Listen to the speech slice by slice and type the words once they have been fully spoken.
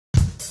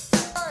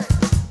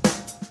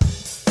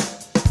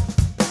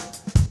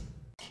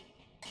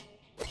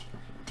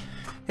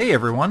Hey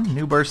everyone,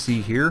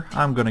 NewbRC here.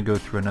 I'm going to go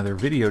through another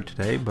video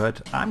today,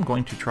 but I'm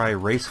going to try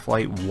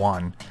RaceFlight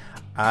One.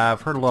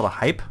 I've heard a lot of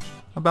hype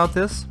about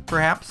this,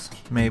 perhaps,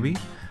 maybe.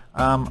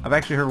 I've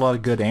actually heard a lot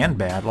of good and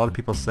bad. A lot of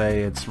people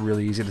say it's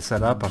really easy to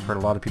set up. I've heard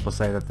a lot of people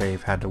say that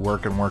they've had to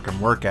work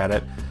at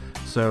it.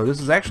 So this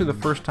is actually the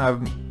first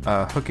time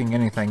hooking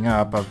anything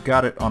up. I've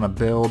got it on a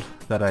build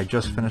that I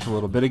just finished a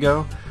little bit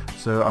ago,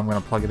 so I'm going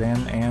to plug it in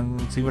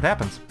and see what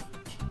happens.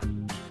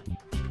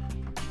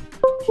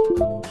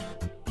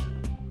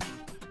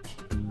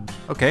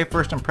 Okay,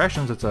 first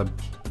impressions, it's a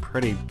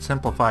pretty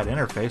simplified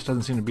interface.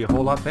 Doesn't seem to be a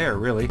whole lot there,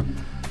 really.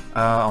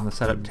 On the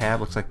setup tab,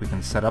 looks like we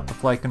can set up the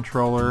flight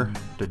controller,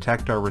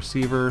 detect our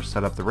receiver,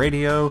 set up the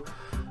radio,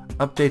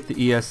 update the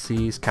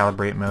ESCs,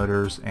 calibrate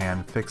motors,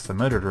 and fix the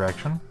motor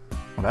direction.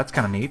 Well, that's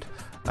kind of neat.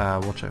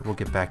 We'll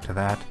get back to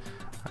that.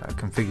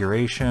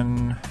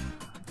 Configuration.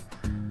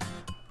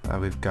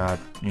 We've got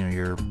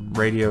your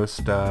radio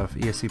stuff,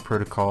 ESC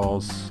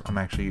protocols. I'm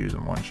actually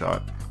using one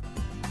shot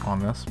on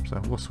this,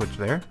 so we'll switch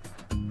there.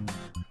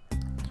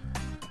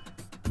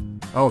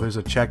 Oh, there's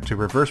a check to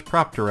reverse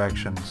prop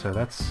direction, so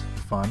that's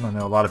fun. I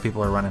know a lot of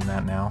people are running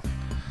that now.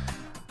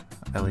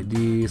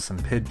 LEDs, some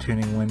PID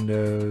tuning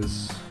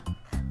windows.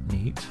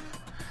 Neat.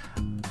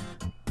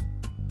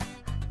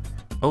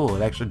 Oh,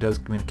 it actually does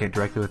communicate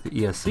directly with the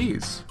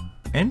ESCs.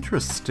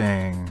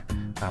 Interesting.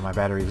 My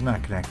battery is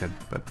not connected,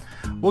 but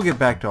we'll get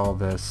back to all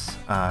this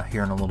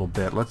here in a little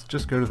bit. Let's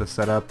just go to the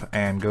setup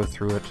and go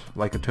through it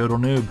like a total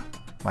noob,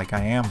 like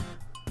I am.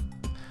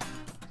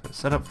 So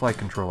set up flight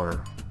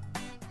controller.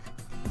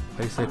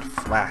 Place it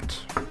flat.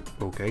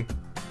 Okay.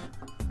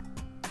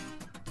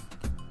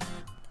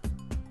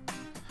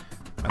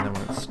 And then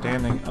when it's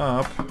standing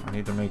up, I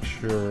need to make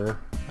sure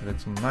that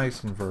it's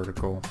nice and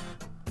vertical.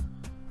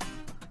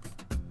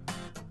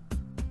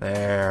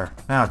 There.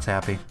 Now it's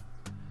happy.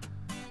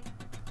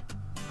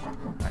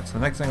 Alright, so the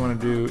next thing I want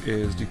to do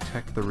is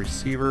detect the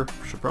receiver.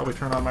 Should probably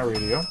turn on my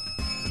radio.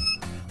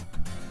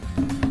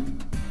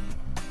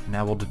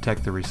 Now we'll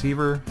detect the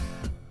receiver.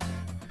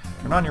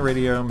 Turn on your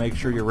radio, make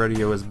sure your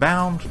radio is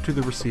bound to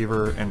the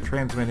receiver and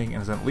transmitting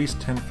is at least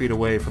 10 feet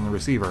away from the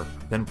receiver.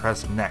 Then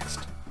press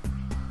next.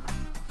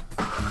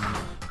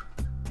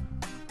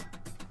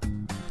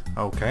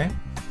 Okay,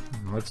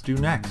 let's do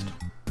next.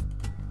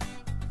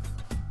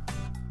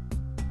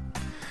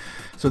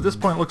 So at this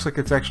point it looks like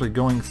it's actually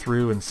going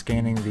through and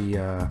scanning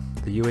the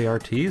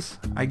UARTs,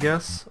 I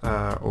guess,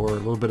 or a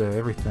little bit of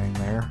everything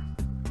there.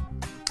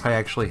 I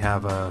actually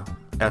have a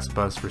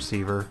S-bus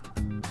receiver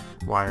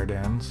wired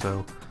in,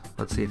 so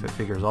let's see if it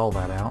figures all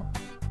that out.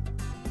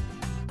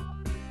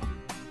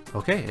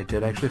 Okay, it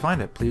did actually find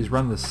it. Please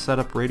run the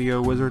setup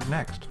radio wizard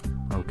next.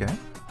 Okay.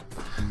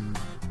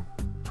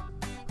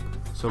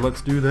 So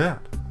let's do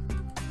that.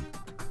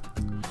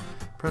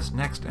 Press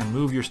next and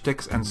move your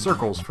sticks and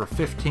circles for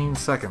 15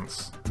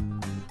 seconds.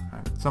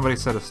 Right. Somebody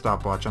set a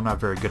stopwatch. I'm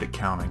not very good at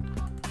counting.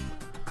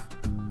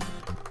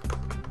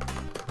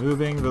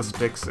 Moving the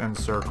sticks and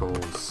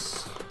circles.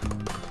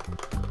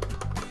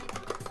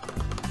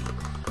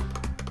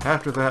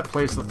 After that,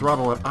 place the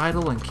throttle at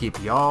idle and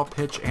keep yaw,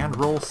 pitch, and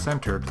roll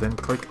centered, then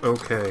click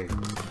OK.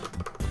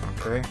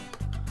 Okay.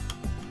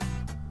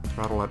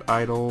 Throttle at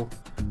idle,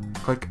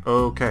 click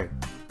OK.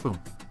 Boom.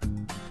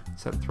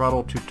 Set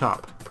throttle to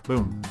top.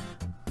 Boom.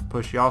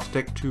 Push yaw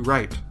stick to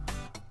right.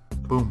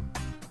 Boom.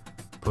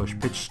 Push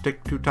pitch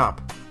stick to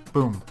top.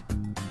 Boom.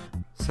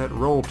 Set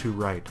roll to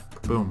right.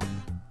 Boom.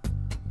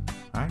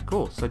 Alright,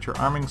 cool. Set your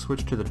arming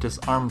switch to the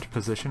disarmed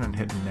position and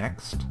hit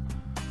next.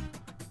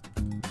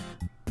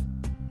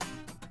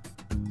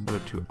 Set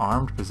it to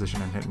armed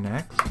position and hit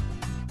next.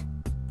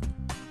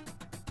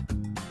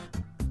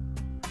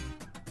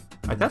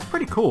 Alright, that's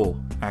pretty cool,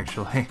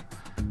 actually.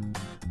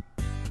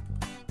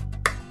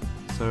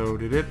 So,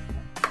 did it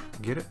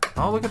get it?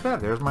 Oh, look at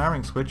that. There's my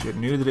arming switch. It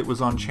knew that it was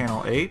on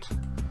channel 8.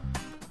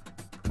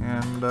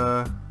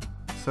 And,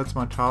 sets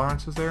my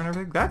tolerances there and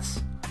everything.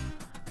 That's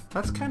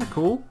kind of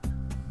cool.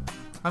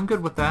 I'm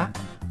good with that.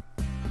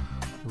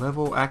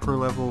 Level, acro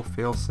level,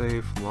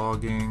 failsafe,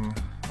 logging,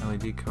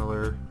 LED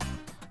color.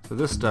 So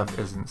this stuff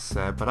isn't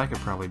set, but I could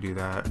probably do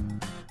that.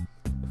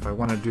 If I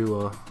want to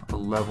do a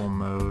level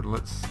mode,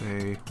 let's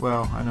say,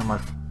 well, I know my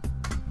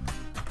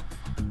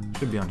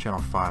should be on channel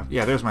 5.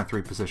 Yeah, there's my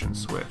 3-position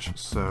switch.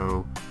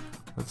 So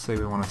let's say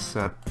we want to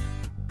set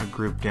a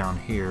group down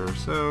here.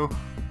 So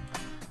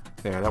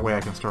there, that way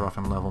I can start off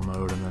in level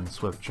mode and then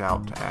switch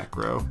out to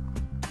acro.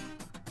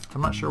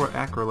 I'm not sure what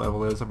acro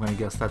level is. I'm going to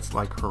guess that's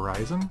like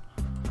horizon.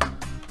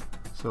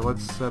 So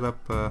let's set up,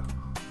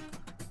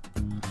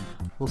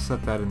 we'll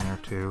set that in there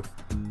too.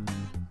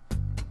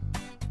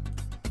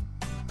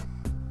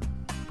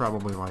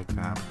 Probably like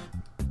that.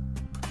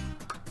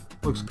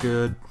 Looks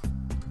good.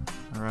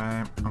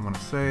 Alright, I'm going to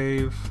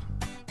save.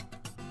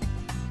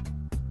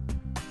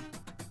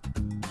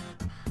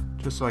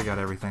 Just so I got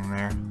everything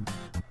there.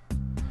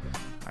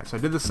 Alright, so I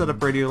did the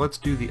setup radio. Let's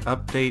do the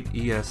update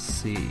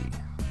ESC.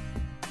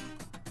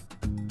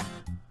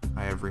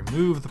 I have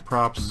removed the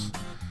props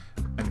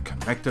and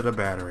connected a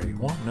battery.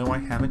 Well, no, I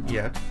haven't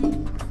yet.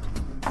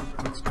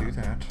 let's do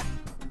that.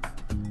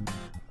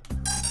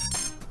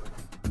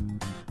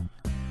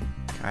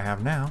 I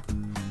have now.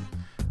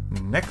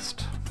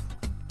 Next.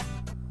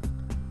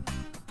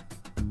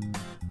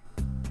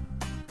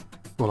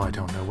 Well, I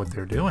don't know what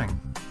they're doing.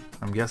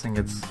 I'm guessing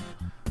it's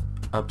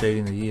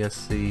updating the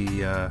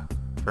ESC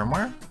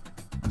firmware,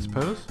 I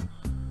suppose.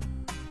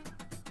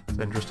 It's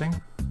interesting.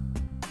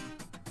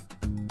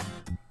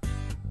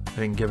 I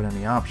didn't give it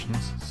any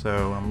options,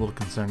 so I'm a little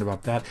concerned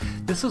about that.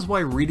 This is why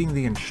reading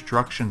the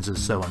instructions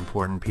is so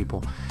important,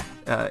 people.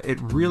 It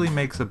really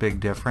makes a big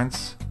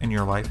difference in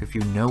your life if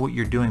you know what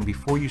you're doing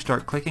before you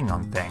start clicking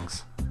on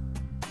things.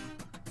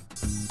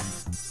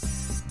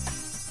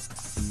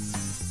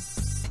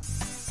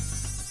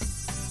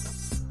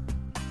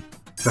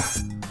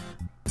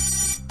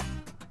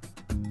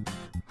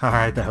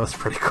 Alright, that was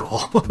pretty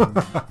cool.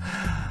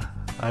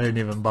 I didn't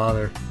even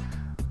bother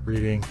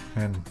reading,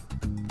 and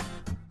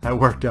that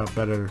worked out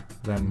better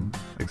than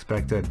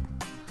expected.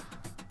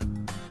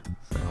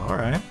 So,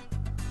 alright.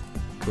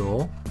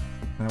 Cool.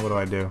 Now what do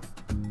I do?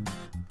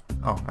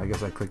 Oh, I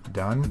guess I click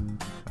done.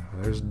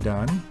 There's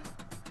done.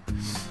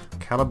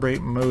 Calibrate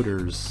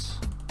motors.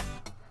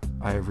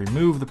 I have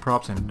removed the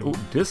props and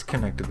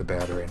disconnected the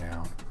battery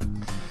now.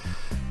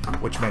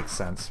 Which makes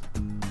sense.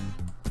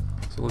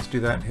 So let's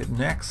do that and hit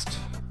next.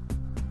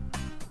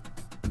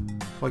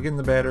 Plug in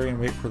the battery and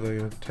wait for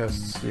the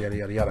tests, yada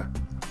yada yada.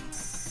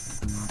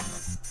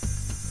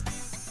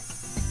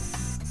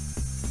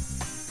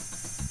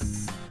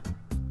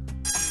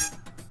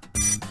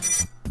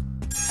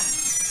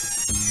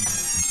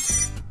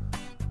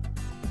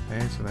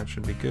 Okay, so that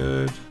should be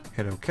good.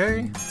 Hit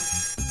OK.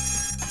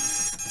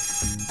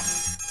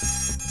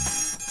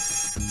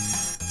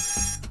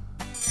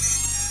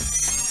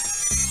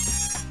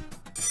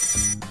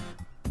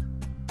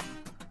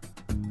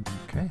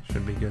 Okay,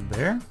 should be good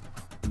there.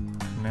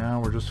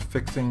 Now we're just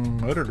fixing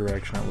motor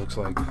direction, it looks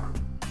like.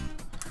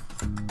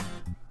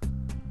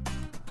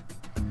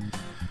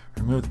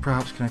 Remove the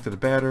props, connect to the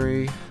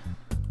battery.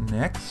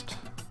 Next.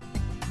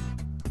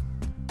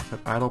 Set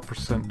idle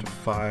percent to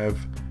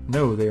 5.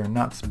 No, they are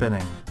not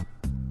spinning.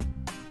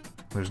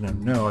 There's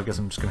no, I guess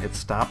I'm just gonna hit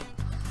stop.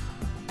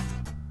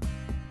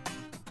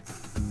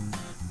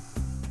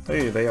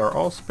 Hey, they are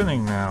all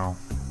spinning now.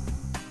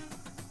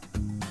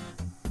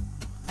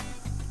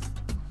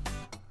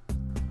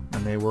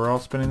 And they were all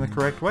spinning the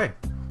correct way.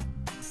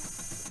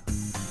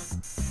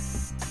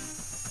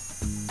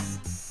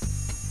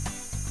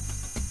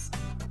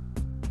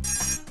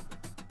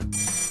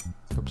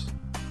 Oops.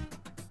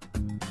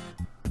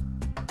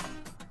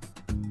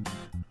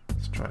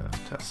 Let's try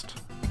this test.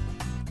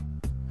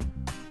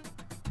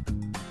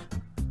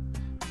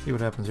 See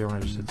what happens here when I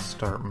just hit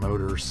start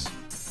motors.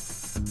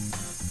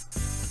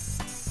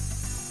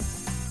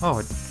 Oh,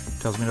 it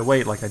tells me to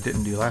wait like I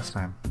didn't do last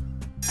time.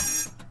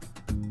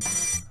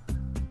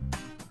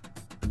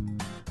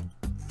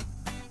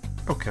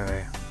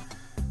 Okay,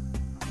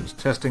 just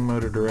testing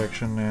motor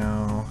direction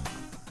now.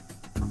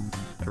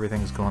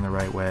 Everything's going the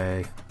right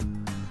way.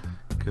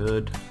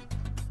 Good.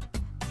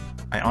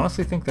 I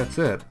honestly think that's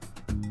it.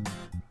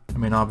 I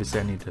mean,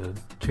 obviously I need to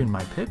tune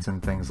my pits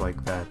and things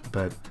like that,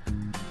 but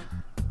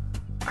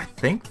I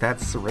think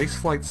that's the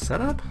RaceFlight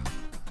setup.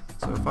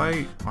 So if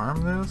I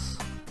arm this,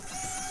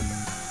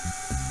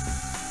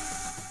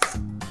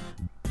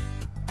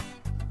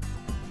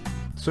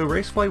 so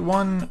RaceFlight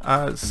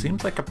One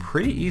seems like a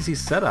pretty easy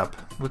setup.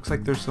 Looks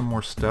like there's some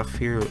more stuff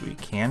here that we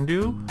can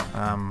do.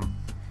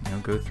 You know,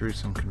 go through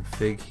some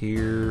config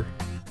here.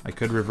 I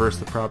could reverse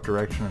the prop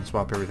direction and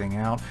swap everything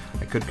out.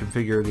 I could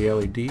configure the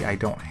LED. I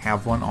don't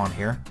have one on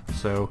here,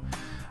 so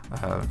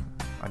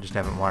I just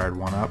haven't wired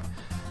one up.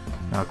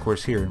 Now, of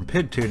course, here in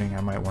PID tuning,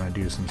 I might want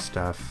to do some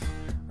stuff.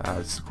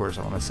 Of course,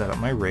 I want to set up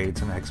my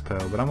rates and expo,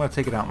 but I'm going to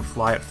take it out and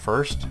fly it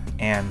first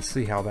and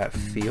see how that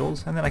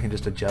feels, and then I can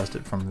just adjust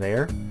it from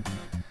there.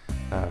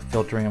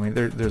 Filtering, I mean,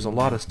 there's a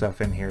lot of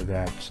stuff in here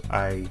that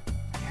I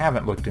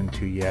haven't looked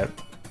into yet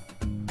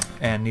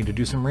and need to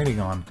do some reading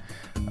on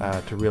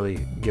to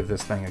really give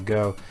this thing a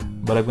go.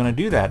 But I'm going to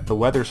do that. The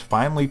weather's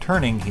finally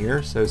turning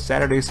here, so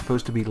Saturday's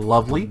supposed to be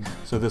lovely,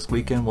 so this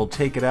weekend we'll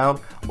take it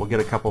out, we'll get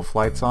a couple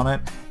flights on it,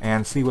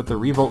 and see what the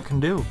Revolt can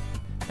do.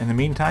 In the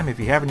meantime, if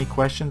you have any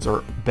questions,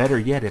 or better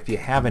yet, if you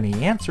have any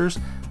answers,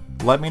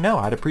 let me know.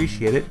 I'd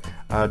appreciate it.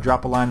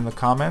 Drop a line in the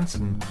comments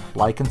and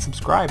like and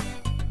subscribe.